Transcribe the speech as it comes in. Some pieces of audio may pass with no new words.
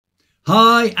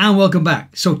Hi and welcome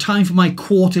back. So time for my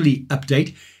quarterly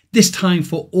update, this time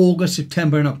for August,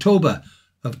 September and October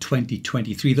of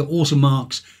 2023. That also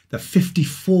marks the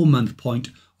 54-month point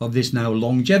of this now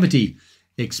longevity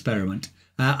experiment.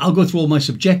 I'll go through all my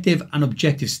subjective and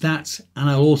objective stats, and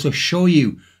I'll also show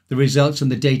you the results and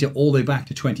the data all the way back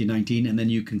to 2019, and then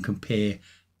you can compare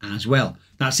as well.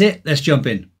 That's it. Let's jump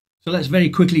in. So let's very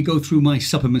quickly go through my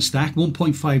supplement stack.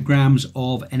 1.5 grams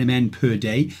of NMN per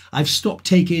day. I've stopped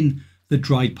taking the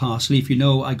dried parsley. If you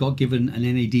know, I got given an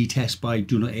NAD test by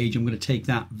Do Not Age. I'm going to take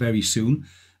that very soon.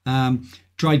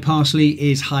 Dried parsley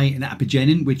is high in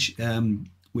apigenin, which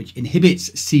inhibits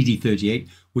CD38,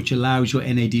 which allows your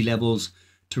NAD levels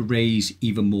to raise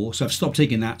even more. So I've stopped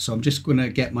taking that. So I'm just going to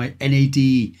get my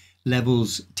NAD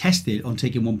levels tested on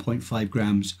taking 1.5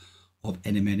 grams of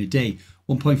NMN a day.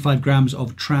 1.5 grams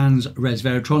of trans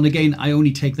resveratrol. And again, I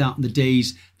only take that on the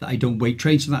days that I don't weight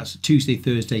train. So that's Tuesday,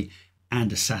 Thursday,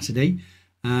 and a Saturday.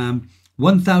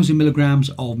 1,000 milligrams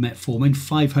of metformin,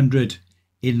 500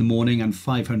 in the morning and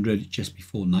 500 just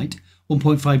before night.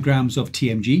 1.5 grams of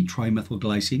TMG,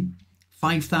 trimethylglycine.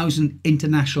 5,000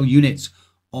 international units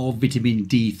of vitamin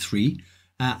D3.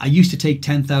 I used to take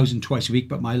 10,000 twice a week,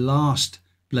 but my last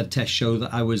blood test showed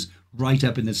that I was right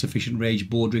up in the sufficient range,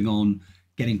 bordering on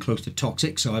getting close to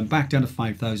toxic. So I'm back down to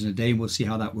 5,000 a day, and we'll see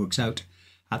how that works out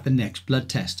at the next blood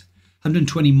test.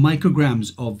 120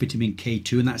 micrograms of vitamin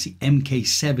K2, and that's the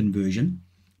MK7 version.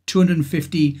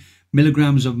 250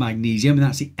 milligrams of magnesium, and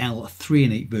that's the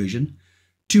L-threonate version.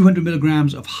 200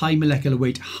 milligrams of high molecular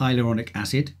weight hyaluronic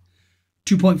acid.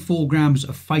 2.4 grams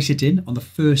of fisetin on the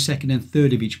 1st, 2nd and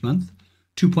 3rd of each month.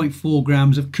 2.4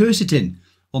 grams of quercetin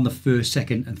on the 1st,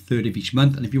 2nd and 3rd of each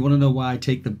month. And if you want to know why I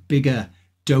take the bigger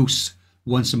dose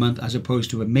once a month as opposed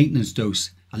to a maintenance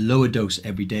dose, a lower dose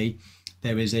every day,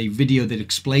 there is a video that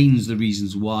explains the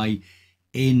reasons why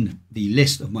in the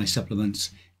list of my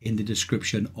supplements in the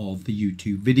description of the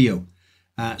YouTube video.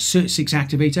 SIRT6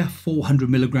 activator, 400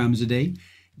 milligrams a day.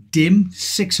 DIM,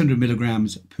 600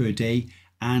 milligrams per day.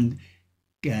 And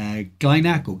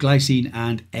Glynac or glycine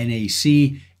and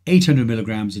NAC, 800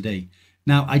 milligrams a day.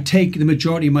 Now, I take the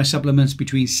majority of my supplements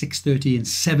between 6:30 and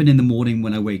 7 in the morning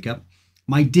when I wake up.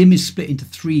 My DIM is split into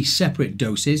 3 separate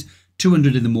doses,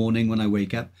 200 in the morning when I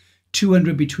wake up,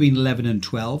 200 between 11 and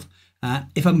 12.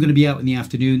 If I'm going to be out in the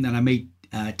afternoon, then I may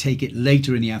take it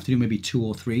later in the afternoon, maybe 2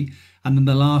 or 3. And then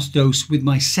the last dose with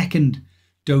my second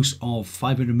dose of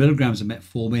 500 milligrams of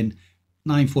metformin,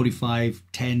 9:45,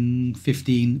 10,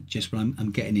 15, just when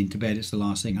I'm getting into bed. It's the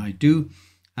last thing I do.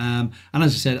 And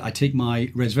as I said, I take my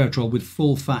resveratrol with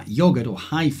full fat yogurt or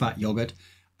high fat yogurt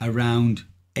around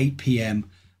 8 p.m.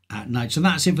 at night. So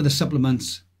that's it for the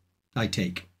supplements I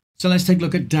take. So let's take a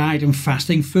look at diet and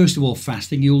fasting. First of all,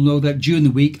 fasting. You'll know that during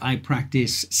the week I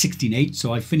practice 16-8.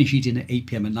 So I finish eating at 8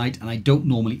 p.m. at night, and I don't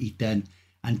normally eat then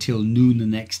until noon the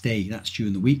next day. That's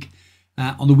during the week.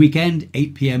 On the weekend,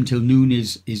 8 p.m. till noon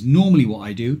is normally what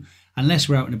I do. Unless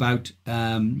we're out and about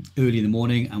early in the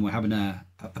morning and we're having a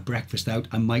breakfast out,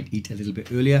 I might eat a little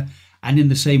bit earlier. And in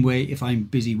the same way, if I'm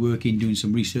busy working, doing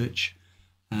some research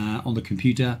on the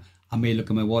computer, I may look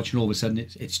at my watch and all of a sudden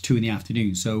it's 2 in the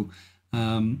afternoon. So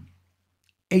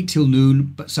 8 till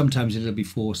noon, but sometimes a little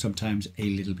before, sometimes a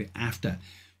little bit after.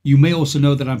 You may also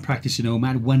know that I'm practicing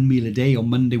OMAD, 1 meal a day on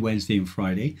Monday, Wednesday and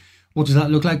Friday. What does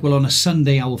that look like? Well, on a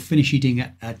Sunday, I will finish eating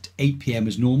at 8 p.m.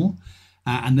 as normal.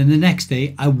 And then the next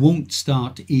day, I won't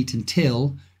start to eat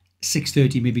until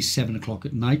 6:30, maybe 7 o'clock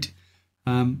at night.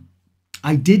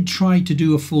 I did try to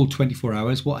do a full 24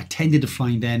 hours. What I tended to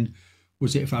find then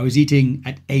was that if I was eating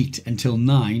at 8 until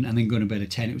 9 and then going to bed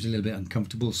at 10, it was a little bit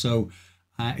uncomfortable. So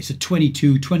it's a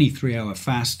 22, 23 hour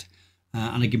fast,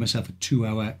 and I give myself a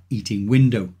 2-hour eating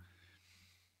window.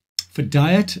 For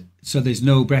diet, so there's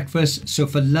no breakfast. So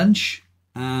for lunch,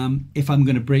 if I'm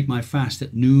going to break my fast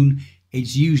at noon,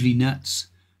 it's usually nuts,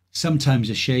 sometimes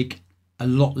a shake, a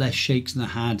lot less shakes than I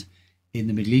had in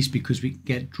the Middle East because we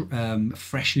get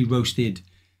freshly roasted,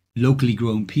 locally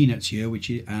grown peanuts here,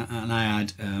 and I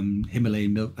add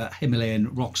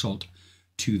Himalayan rock salt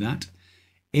to that.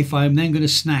 If I'm then going to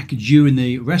snack during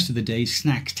the rest of the day,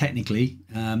 snacks technically,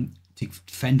 to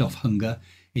fend off hunger,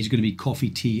 is going to be coffee,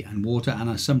 tea and water.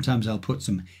 And sometimes I'll put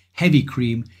some heavy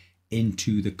cream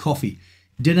into the coffee.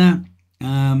 Dinner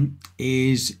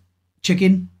is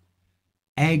chicken,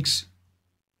 eggs,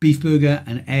 beef burger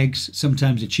and eggs,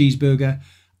 sometimes a cheeseburger.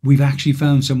 We've actually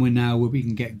found somewhere now where we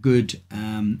can get good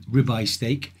ribeye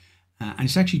steak. And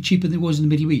it's actually cheaper than it was in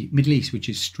the Middle East, which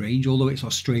is strange, although it's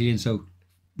Australian, so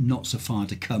not so far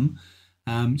to come.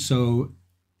 So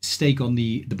steak on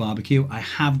the barbecue. I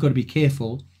have got to be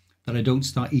careful that I don't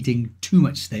start eating too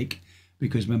much steak,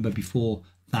 because remember, before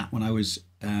that when I was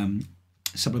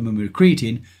supplementing with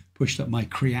creatine, pushed up my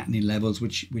creatinine levels,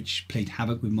 which played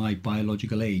havoc with my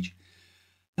biological age.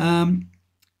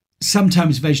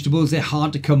 Sometimes vegetables, they're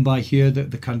hard to come by here,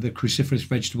 the kind of the cruciferous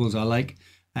vegetables I like.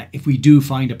 If we do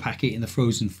find a packet in the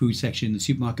frozen food section in the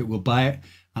supermarket, we'll buy it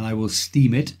and I will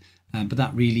steam it. But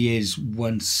that really is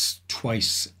once,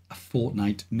 twice a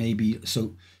fortnight, maybe.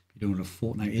 So if you don't know what a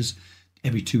fortnight is,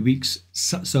 every 2 weeks.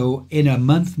 So in a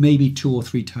month, maybe 2 or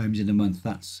 3 times in a month.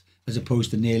 That's as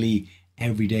opposed to nearly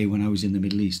every day when I was in the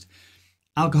Middle East.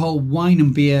 Alcohol, wine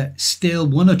and beer, still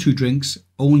 1 or 2 drinks,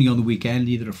 only on the weekend,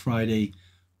 either a Friday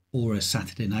or a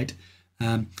Saturday night.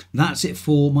 That's it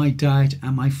for my diet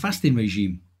and my fasting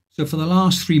regime. So for the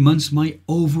last 3 months, my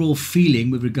overall feeling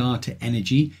with regard to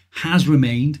energy has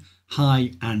remained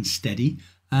high and steady.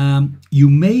 You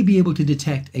may be able to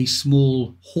detect a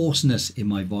small hoarseness in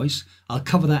my voice. I'll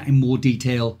cover that in more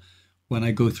detail when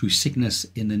I go through sickness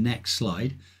in the next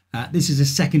slide. This is the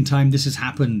second time this has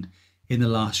happened in the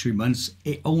last 3 months.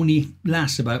 It only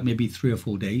lasts about maybe 3 or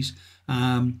 4 days.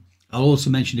 I'll also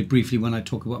mention it briefly when I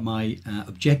talk about my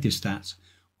objective stats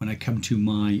when I come to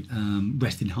my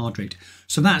resting heart rate.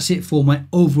 So that's it for my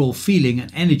overall feeling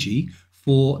and energy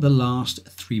for the last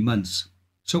 3 months.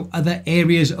 So other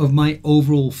areas of my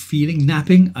overall feeling,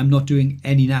 napping, I'm not doing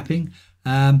any napping.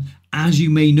 As you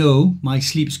may know, my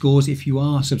sleep scores, if you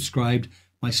are subscribed,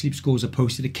 my sleep scores are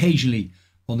posted occasionally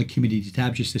on the community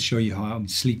tab just to show you how I'm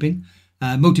sleeping.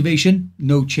 Motivation,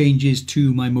 no changes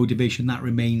to my motivation. That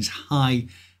remains high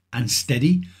and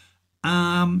steady.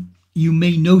 You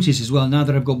may notice as well, now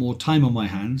that I've got more time on my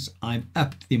hands, I've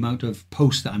upped the amount of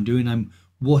posts that I'm doing. I'm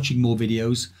watching more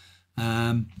videos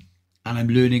and I'm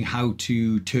learning how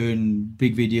to turn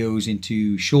big videos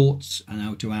into shorts and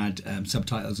how to add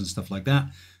subtitles and stuff like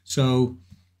that. So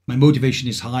my motivation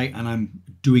is high and I'm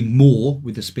doing more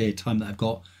with the spare time that I've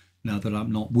got now that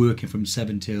I'm not working from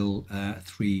 7 till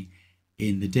 3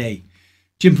 in the day.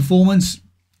 Gym performance,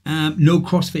 no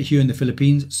CrossFit here in the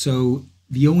Philippines. So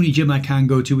the only gym I can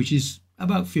go to, which is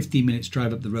about 15 minutes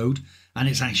drive up the road, and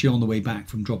it's actually on the way back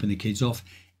from dropping the kids off,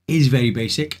 is very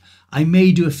basic. I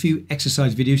may do a few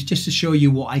exercise videos just to show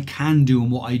you what I can do and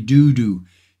what I do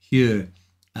here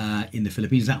in the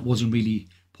Philippines. That wasn't really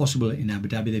possible in Abu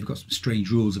Dhabi. They've got some strange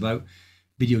rules about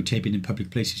videotaping in public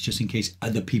places just in case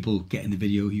other people get in the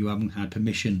video who haven't had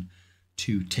permission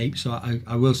to tape. So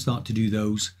I will start to do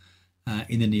those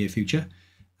in the near future.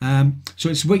 So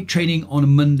it's weight training on a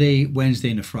Monday,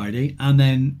 Wednesday and a Friday. And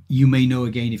then you may know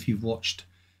again if you've watched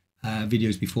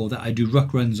videos before that I do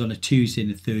ruck runs on a Tuesday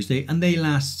and a Thursday, and they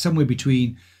last somewhere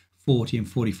between 40 and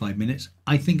 45 minutes.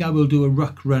 I think I will do a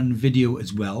ruck run video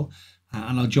as well,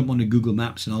 and I'll jump onto Google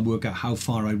Maps and I'll work out how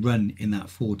far I run in that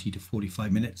 40 to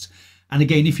 45 minutes. And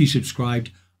again, if you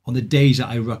subscribed, on the days that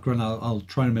I ruck run, I'll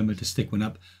try and remember to stick one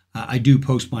up. I do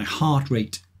post my heart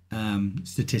rate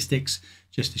statistics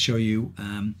just to show you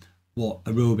what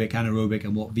aerobic, anaerobic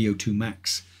and what VO2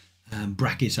 max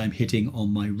brackets I'm hitting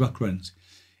on my ruck runs.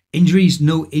 Injuries,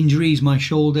 no injuries. My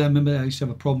shoulder, I remember I used to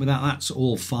have a problem with that. That's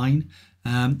all fine.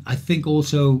 I think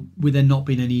also with there not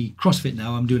being any CrossFit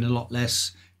now, I'm doing a lot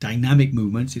less dynamic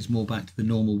movements. It's more back to the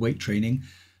normal weight training.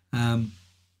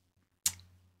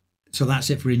 So that's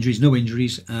it for injuries. No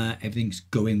injuries. Everything's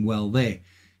going well there.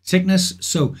 Sickness.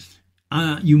 So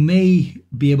you may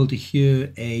be able to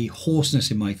hear a hoarseness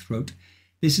in my throat.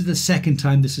 This is the second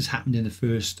time this has happened in the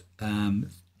first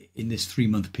in this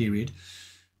 3-month period.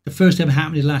 The first time it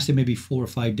happened, it lasted maybe 4 or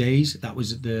 5 days. That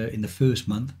was in the first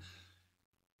month.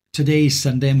 Today is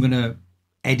Sunday. I'm going to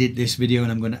edit this video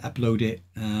and I'm going to upload it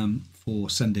for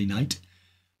Sunday night.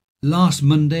 Last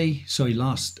Monday,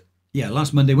 last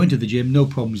Monday, went to the gym, no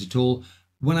problems at all.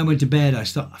 When I went to bed, I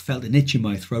felt an itch in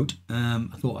my throat. I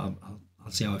thought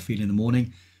I'll see how I feel in the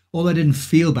morning. Although I didn't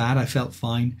feel bad, I felt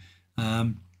fine.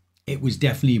 It was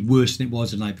definitely worse than it was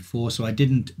the night before. So I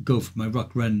didn't go for my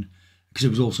ruck run because it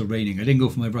was also raining. I didn't go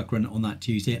for my ruck run on that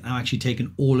Tuesday. I've actually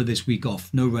taken all of this week off.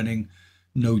 No running,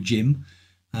 no gym.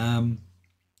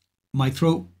 My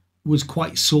throat was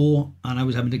quite sore and I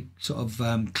was having to sort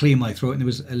of clear my throat, and there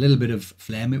was a little bit of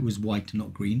phlegm. It was white and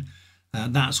not green.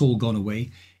 That's all gone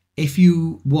away. If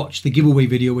you watch the giveaway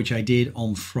video, which I did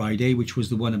on Friday, which was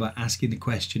the one about asking the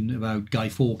question about Guy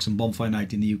Fawkes and Bonfire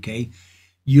Night in the UK,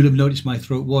 you'll have noticed my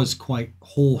throat was quite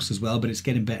hoarse as well, but it's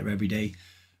getting better every day.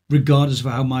 Regardless of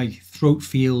how my throat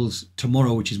feels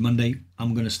tomorrow, which is Monday,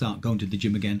 I'm going to start going to the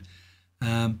gym again.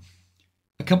 A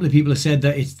couple of people have said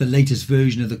that it's the latest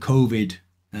version of the COVID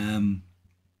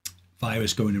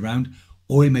virus going around,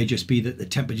 or it may just be that the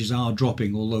temperatures are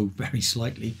dropping, although very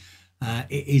slightly.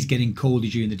 It is getting colder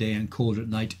during the day and colder at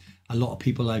night. A lot of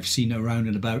people I've seen around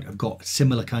and about have got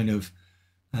similar kind of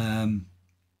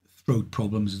throat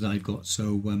problems as I've got.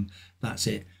 So that's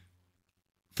it.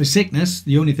 For sickness,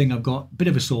 the only thing I've got, a bit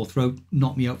of a sore throat,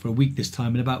 knocked me out for a week this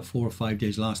time and about 4 or 5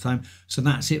 days last time. So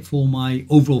that's it for my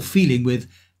overall feeling with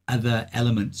other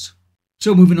elements.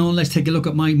 So moving on, let's take a look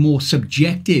at my more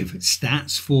subjective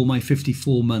stats for my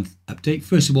 54-month update.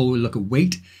 First of all, we'll look at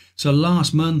weight. So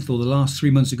last month, or the last 3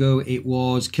 months ago, it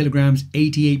was kilograms,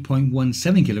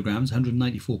 88.17 kilograms,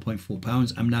 194.4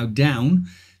 pounds. I'm now down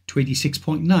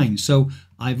 26.9. So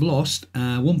I've lost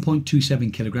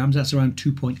 1.27 kilograms. That's around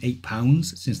 2.8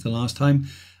 pounds since the last time.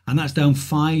 And that's down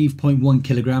 5.1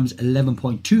 kilograms,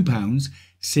 11.2 pounds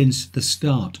since the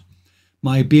start.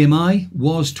 My BMI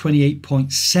was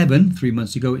 28.7 3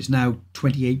 months ago. It's now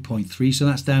 28.3. So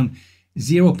that's down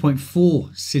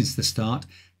 0.4 since the start,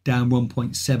 down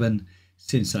 1.7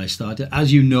 since I started.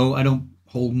 As you know, I don't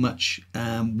hold much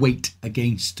weight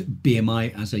against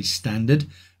BMI as a standard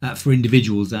for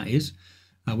individuals. That is,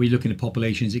 we're looking at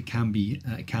populations. It can be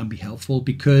helpful,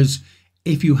 because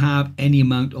if you have any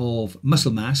amount of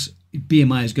muscle mass,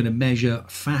 BMI is going to measure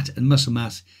fat and muscle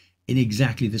mass in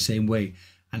exactly the same way.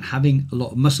 And having a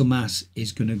lot of muscle mass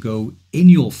is going to go in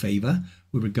your favor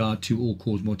with regard to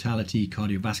all-cause mortality,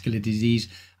 cardiovascular disease,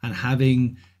 and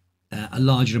having a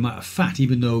larger amount of fat,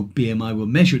 even though BMI will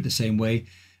measure it the same way,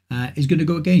 is going to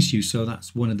go against you. So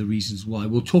that's one of the reasons why.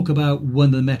 We'll talk about one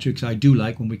of the metrics I do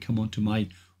like when we come on to my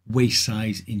waist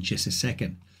size in just a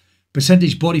second.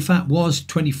 Percentage body fat was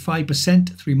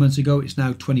 25% 3 months ago. It's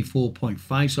now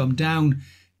 24.5. So I'm down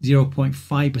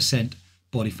 0.5%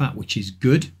 body fat, which is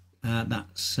good.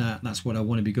 That's what I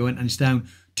want to be going, and it's down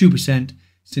 2%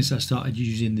 since I started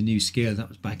using the new scale. That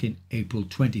was back in April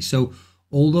 20. So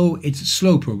although it's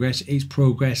slow progress, it's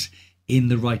progress in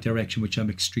the right direction, which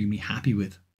I'm extremely happy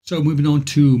with. So moving on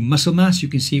to muscle mass, you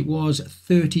can see it was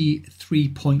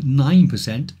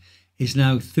 33.9%. It's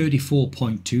now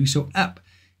 34.2, so up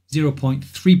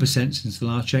 0.3% since the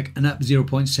last check, and up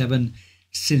 0.7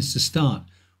 since the start,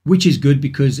 which is good,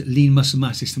 because lean muscle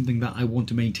mass is something that I want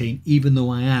to maintain, even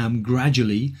though I am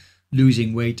gradually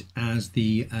losing weight as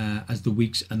the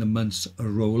weeks and the months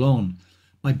roll on.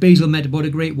 My basal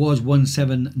metabolic rate was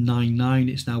 1799.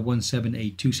 It's now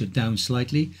 1782, so down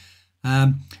slightly.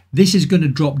 This is going to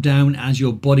drop down as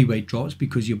your body weight drops,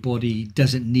 because your body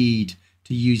doesn't need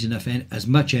to use as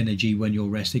much energy when you're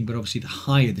resting. But obviously, the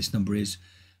higher this number is,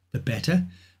 the better.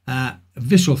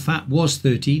 Visceral fat was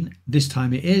 13. This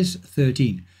time it is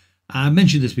 13. I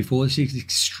mentioned this before. This is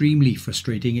extremely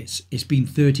frustrating. It's been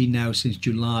 13 now since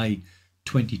July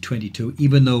 2022.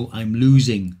 Even though I'm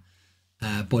losing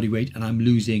body weight and I'm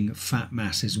losing fat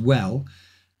mass as well,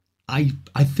 I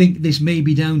think this may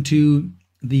be down to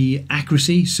the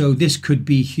accuracy. So this could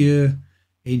be here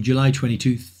in July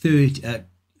 22,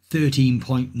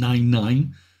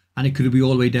 13.99, and it could be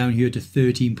all the way down here to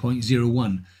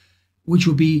 13.01. which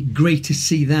will be great to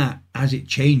see that as it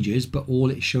changes, but all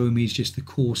it's showing me is just the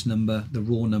coarse number, the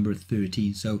raw number of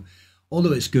 13. So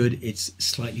although it's good, it's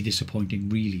slightly disappointing,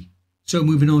 really. So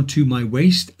moving on to my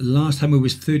waist, last time it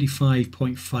was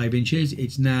 35.5 inches.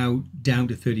 It's now down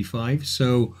to 35.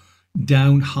 So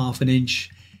down half an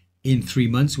inch in 3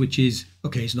 months, which is,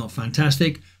 okay, it's not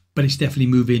fantastic, but it's definitely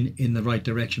moving in the right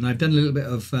direction. I've done a little bit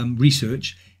of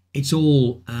research. It's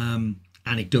all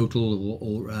anecdotal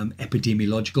or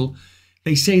epidemiological.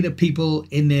 They say that people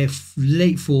in their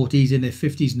late 40s, in their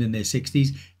 50s and in their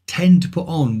 60s tend to put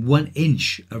on 1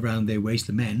 inch around their waist,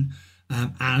 the men,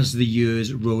 as the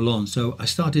years roll on. So I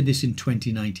started this in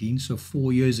 2019, so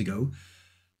 4 years ago.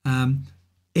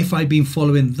 If I'd been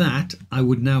following that, I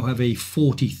would now have a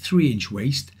 43-inch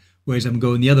waist, whereas I'm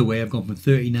going the other way. I've gone from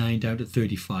 39 down to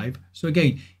 35. So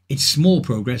again, it's small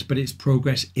progress, but it's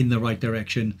progress in the right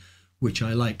direction, which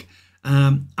I like.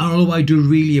 Although I do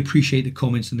really appreciate the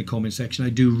comments in the comment section. I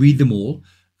do read them all.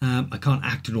 I can't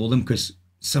act on all of them, because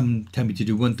some tell me to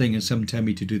do one thing and some tell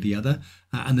me to do the other.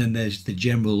 And then there's the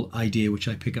general idea, which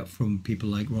I pick up from people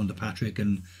like Rhonda Patrick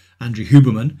and Andrew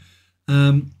Huberman.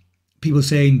 People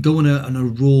saying go on a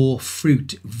raw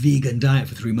fruit vegan diet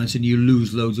for 3 months and you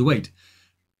lose loads of weight.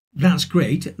 That's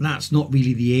great. That's not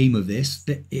really the aim of this.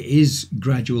 It is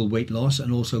gradual weight loss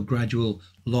and also gradual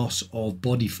loss of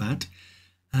body fat.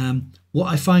 What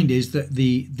I find is that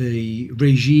the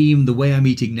regime, the way I'm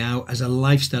eating now as a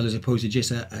lifestyle, as opposed to just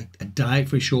a diet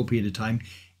for a short period of time,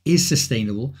 is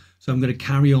sustainable. So I'm going to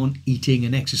carry on eating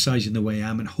and exercising the way I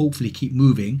am, and hopefully keep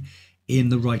moving in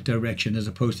the right direction, as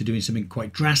opposed to doing something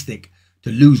quite drastic to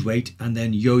lose weight and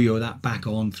then yo-yo that back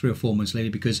on 3 or 4 months later,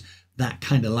 because that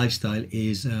kind of lifestyle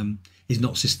is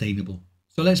not sustainable.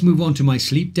 So let's move on to my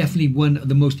sleep. Definitely one of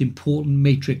the most important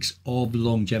matrix of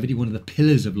longevity, one of the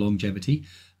pillars of longevity.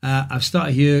 I've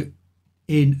started here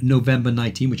in November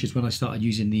 19, which is when I started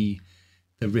using the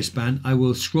wristband. I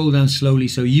will scroll down slowly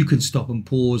so you can stop and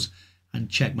pause and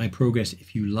check my progress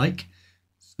if you like.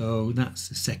 So that's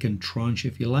the second tranche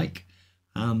if you like,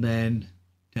 and then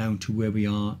down to where we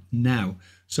are now.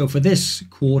 So for this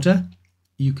quarter,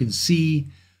 you can see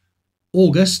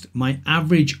August, my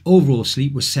average overall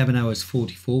sleep was 7 hours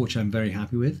 44, which I'm very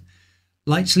happy with.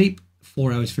 Light sleep,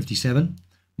 4 hours 57.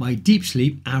 My deep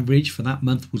sleep average for that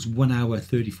month was 1 hour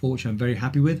 34, which I'm very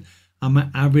happy with. And my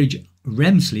average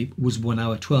REM sleep was 1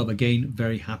 hour 12. Again,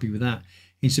 very happy with that.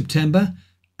 In September,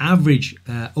 average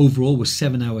overall was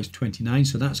 7 hours 29.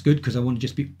 So that's good because I want to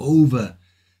just be over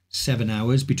 7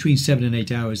 hours. Between 7 and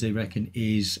 8 hours, they reckon,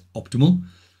 is optimal.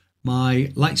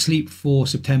 My light sleep for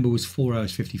September was 4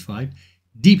 hours 55.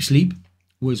 Deep sleep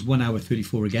was 1 hour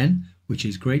 34 again, which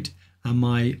is great. And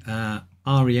my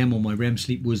REM or my REM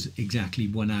sleep was exactly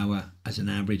 1 hour as an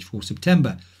average for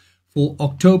September. For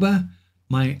October,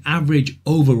 my average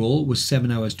overall was 7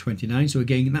 hours 29. So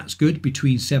again, that's good,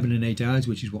 between 7 and 8 hours,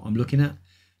 which is what I'm looking at.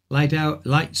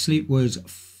 Light sleep was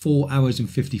 4 hours and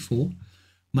 54.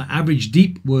 My average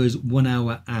deep was 1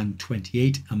 hour and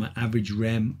 28, and my average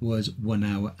REM was 1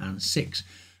 hour and 6.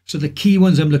 So the key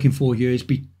ones I'm looking for here is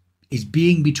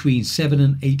being between 7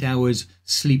 and 8 hours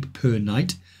sleep per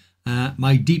night.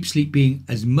 My deep sleep being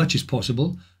as much as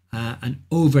possible, and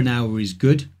over an hour is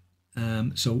good.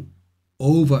 So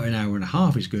over an hour and a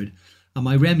half is good. And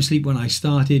my REM sleep when I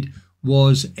started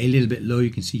was a little bit low.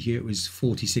 You can see here it was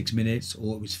 46 minutes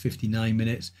or it was 59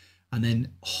 minutes, and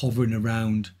then hovering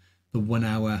around the 1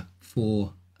 hour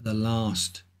for the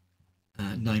last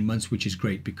 9 months, which is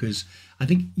great, because I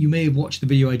think you may have watched the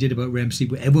video I did about REM sleep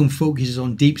where everyone focuses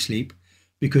on deep sleep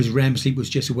because REM sleep was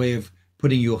just a way of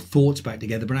putting your thoughts back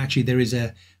together, but actually there is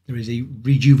a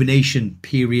rejuvenation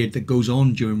period that goes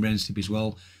on during REM sleep as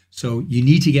well. So you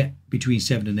need to get between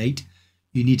 7 and 8.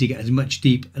 You need to get as much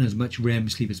deep and as much REM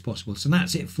sleep as possible. So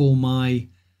that's it for my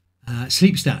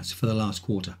sleep stats for the last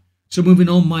quarter. So moving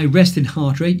on, my resting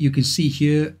heart rate, you can see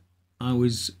here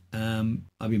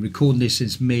I've been recording this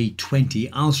since May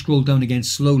 20. I'll scroll down again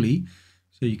slowly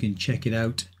so you can check it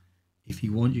out. If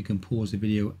you want, you can pause the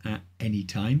video at any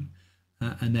time.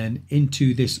 And then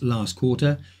into this last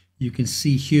quarter, you can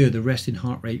see here the resting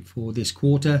heart rate for this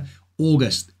quarter.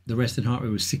 August, the resting heart rate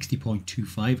was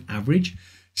 60.25 average.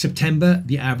 September,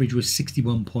 the average was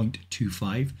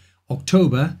 61.25.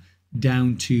 October,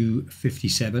 down to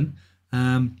 57.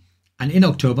 And in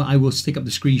October, I will stick up the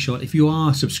screenshot. If you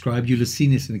are subscribed, you'll have seen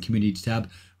this in the community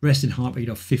tab. Resting heart rate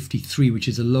of 53, which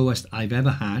is the lowest I've ever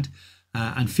had.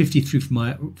 And 53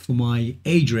 for my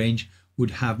age range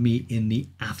would have me in the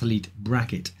athlete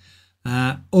bracket.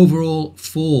 Overall,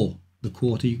 for the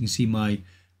quarter, you can see my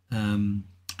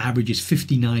average is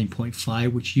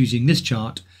 59.5, which using this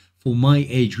chart for my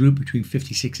age group between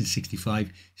 56 and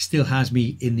 65 still has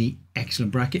me in the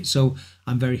excellent bracket. So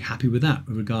I'm very happy with that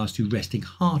with regards to resting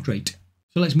heart rate.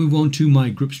 So let's move on to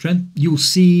my grip strength. You'll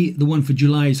see the one for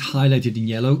July is highlighted in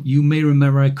yellow. You may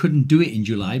remember I couldn't do it in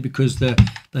July because the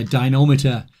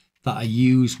dynamometer that I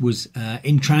used was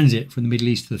in transit from the Middle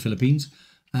East to the Philippines.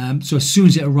 So as soon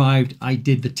as it arrived, I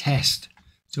did the test.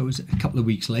 So it was a couple of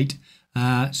weeks late.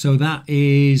 So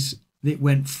it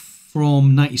went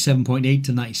from 97.8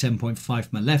 to 97.5 for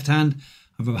my left hand,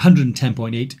 and from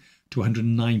 110.8 to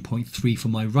 109.3 for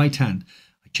my right hand.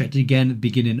 I checked it again at the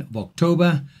beginning of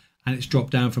October, and it's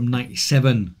dropped down from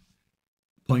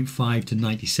 97.5 to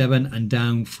 97, and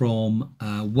down from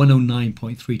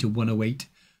 109.3 to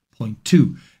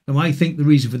 108.2. Now, I think the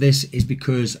reason for this is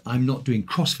because I'm not doing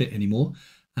CrossFit anymore.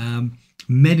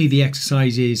 Many of the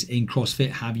exercises in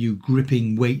CrossFit have you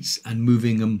gripping weights and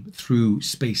moving them through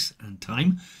space and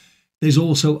time. There's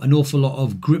also an awful lot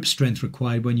of grip strength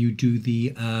required when you do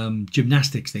the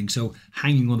gymnastics thing. So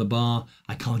hanging on the bar,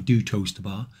 I can't do toes to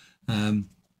bar. I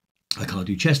can't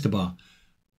do chest to bar.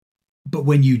 But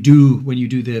when you do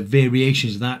the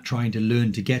variations of that, trying to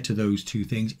learn to get to those two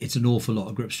things, it's an awful lot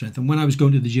of grip strength. And when I was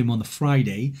going to the gym on the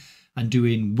Friday and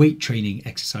doing weight training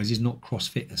exercises, not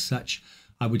CrossFit as such,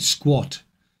 I would squat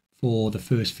for the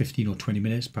first 15 or 20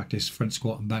 minutes, practice front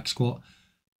squat and back squat.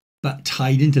 But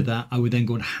tied into that, I would then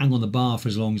go and hang on the bar for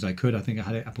as long as I could. I think I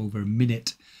had it up over a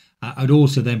minute. I'd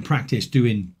also then practice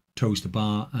doing toes to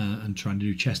bar and trying to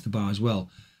do chest to bar as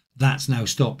well. That's now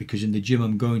stopped because in the gym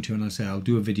I'm going to, and I say I'll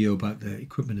do a video about the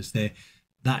equipment that's there,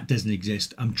 that doesn't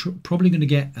exist. I'm probably going to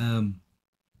get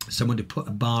someone to put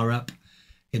a bar up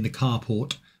in the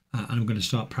carport, and I'm going to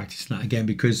start practicing that again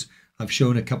because I've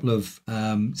shown a couple of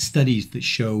studies that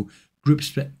show grip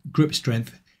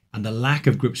strength and the lack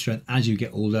of grip strength as you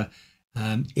get older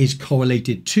is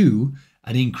correlated to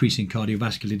an increase in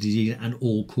cardiovascular disease and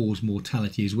all-cause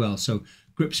mortality as well. So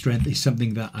grip strength is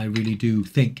something that I really do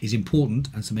think is important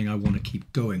and something I want to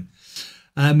keep going.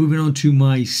 Moving on to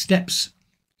my steps.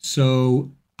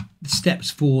 So the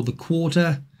steps for the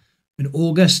quarter in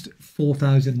August,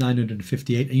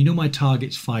 4,958. And you know my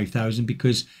target's 5,000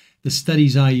 because the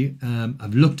studies I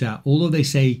have looked at, although they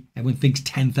say everyone thinks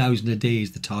 10,000 a day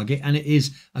is the target, and it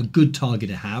is a good target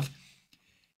to have,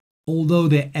 although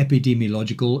they're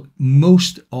epidemiological,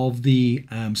 most of the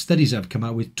studies I've come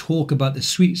out with talk about the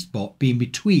sweet spot being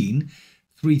between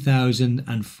 3,000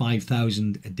 and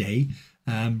 5,000 a day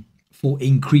for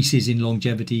increases in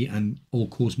longevity and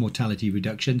all-cause mortality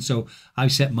reduction. So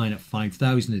I've set mine at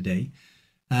 5,000 a day.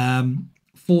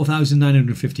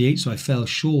 4,958, so I fell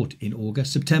short in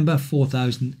August. September,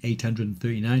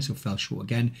 4,839, so fell short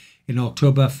again. In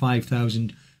October,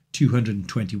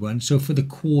 5,221. So for the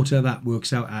quarter, that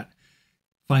works out at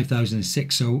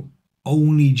 5,006, so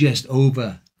only just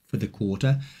over for the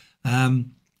quarter.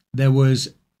 There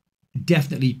was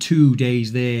definitely 2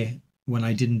 days there when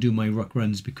I didn't do my ruck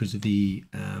runs because of the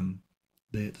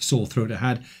sore throat I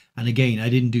had. And again, I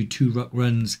didn't do 2 ruck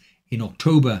runs in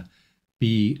October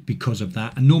because of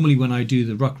that. And normally when I do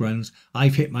the ruck runs,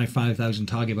 I've hit my 5,000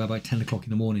 target by about 10 o'clock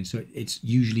in the morning. So it's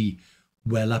usually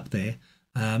well up there.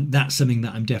 That's something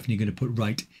that I'm definitely going to put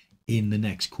right in the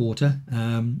next quarter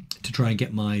to try and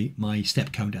get my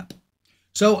step count up.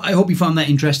 So I hope you found that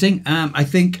interesting. I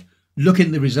think looking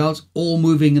at the results, all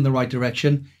moving in the right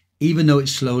direction, even though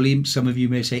it's slowly. Some of you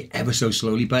may say ever so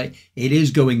slowly, but it is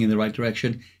going in the right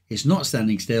direction. It's not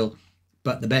standing still,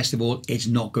 but the best of all, it's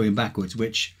not going backwards,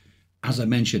 which, as I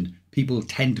mentioned, people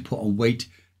tend to put on weight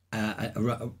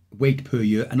per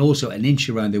year and also an inch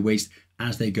around their waist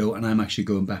as they go, and I'm actually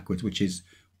going backwards, which is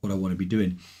what I want to be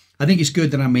doing. I think it's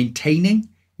good that I'm maintaining,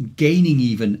 gaining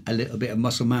even a little bit of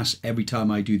muscle mass every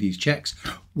time I do these checks,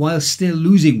 while still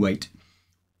losing weight,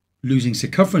 losing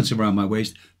circumference around my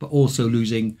waist, but also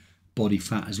losing body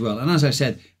fat as well. And as I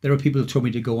said, there are people who told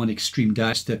me to go on extreme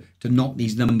diets to knock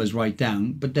these numbers right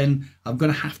down, but then I'm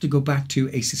going to have to go back to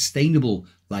a sustainable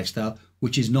lifestyle,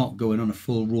 which is not going on a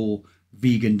full raw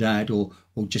vegan diet or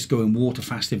just going water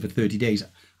fasting for 30 days.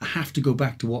 I have to go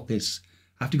back to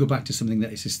something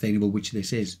that is sustainable, which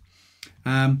this is.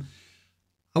 I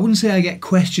wouldn't say I get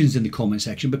questions in the comment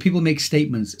section, but people make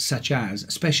statements such as,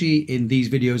 especially in these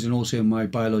videos and also in my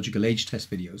biological age test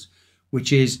videos,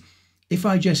 which is, if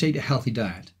I just ate a healthy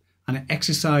diet and I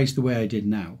exercised the way I did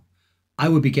now, I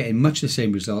would be getting much the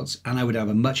same results and I would have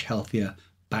a much healthier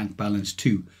bank balance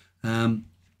too.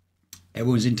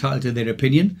 Everyone's entitled to their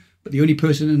opinion, but the only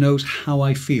person who knows how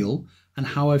I feel and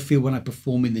how I feel when I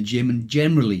perform in the gym and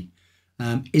generally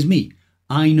is me.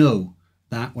 I know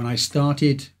that when I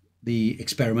started the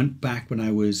experiment back when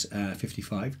I was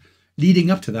 55, leading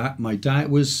up to that, my diet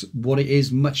was what it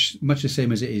is, much the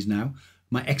same as it is now.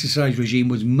 My exercise regime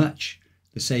was much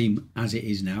the same as it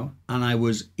is now, and I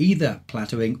was either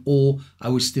plateauing or I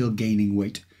was still gaining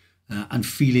weight and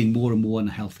feeling more and more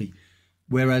unhealthy.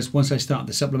 Whereas once I started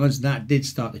the supplements, that did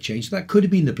start to change. So that could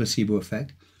have been the placebo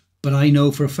effect, but I know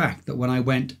for a fact that when I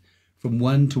went from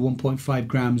 1 to 1.5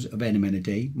 grams of NMN a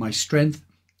day, my strength,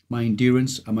 my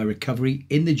endurance and my recovery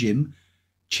in the gym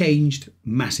changed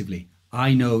massively.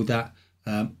 I know that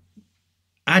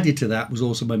added to that was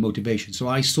also my motivation. So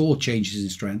I saw changes in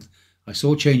strength, I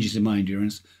saw changes in my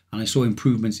endurance, and I saw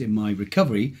improvements in my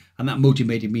recovery, and that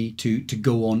motivated me to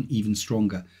go on even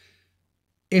stronger.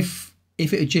 If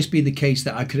it had just been the case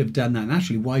that I could have done that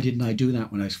naturally, why didn't I do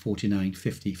that when I was 49,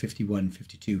 50, 51,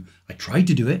 52? I tried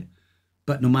to do it,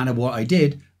 but no matter what I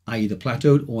did, I either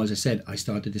plateaued or, as I said, I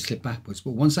started to slip backwards.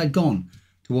 But once I'd gone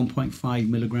to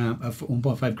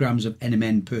 1.5 grams of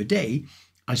NMN per day,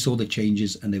 I saw the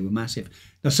changes and they were massive.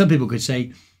 Now, some people could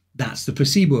say that's the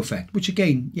placebo effect, which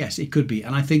again, yes, it could be.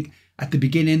 And I think at the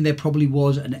beginning, there probably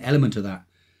was an element of that.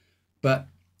 But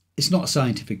it's not a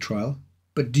scientific trial.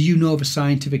 But do you know of a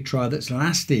scientific trial that's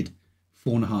lasted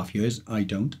 4.5 years? I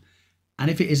don't. And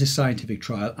if it is a scientific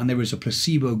trial and there is a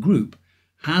placebo group,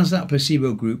 has that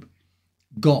placebo group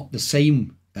got the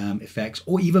same effects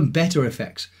or even better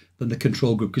effects than the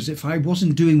control group? Because if I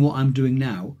wasn't doing what I'm doing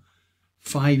now,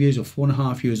 5 years or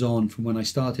 4.5 years on from when I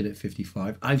started at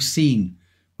 55, I've seen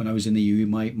when I was in the EU,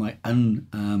 my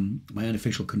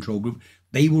unofficial control group,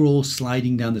 they were all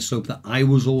sliding down the slope that I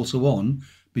was also on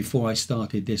before I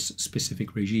started this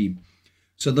specific regime.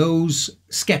 So those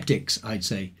skeptics, I'd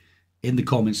say, in the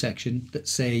comment section that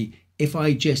say, if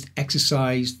I just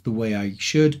exercised the way I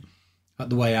should,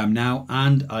 the way I am now,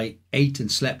 and I ate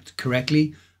and slept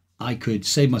correctly, I could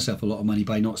save myself a lot of money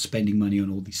by not spending money on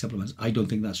all these supplements. I don't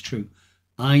think that's true.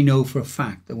 I know for a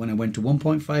fact that when I went to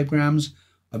 1.5 grams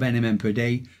of NMN per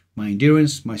day, my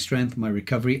endurance, my strength, my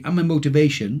recovery, and my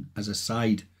motivation as a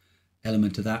side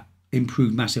element of that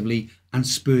improved massively and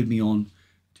spurred me on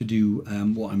to do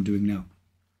what I'm doing now.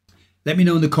 Let me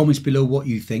know in the comments below what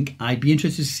you think. I'd be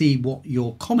interested to see what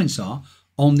your comments are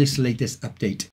on this latest update.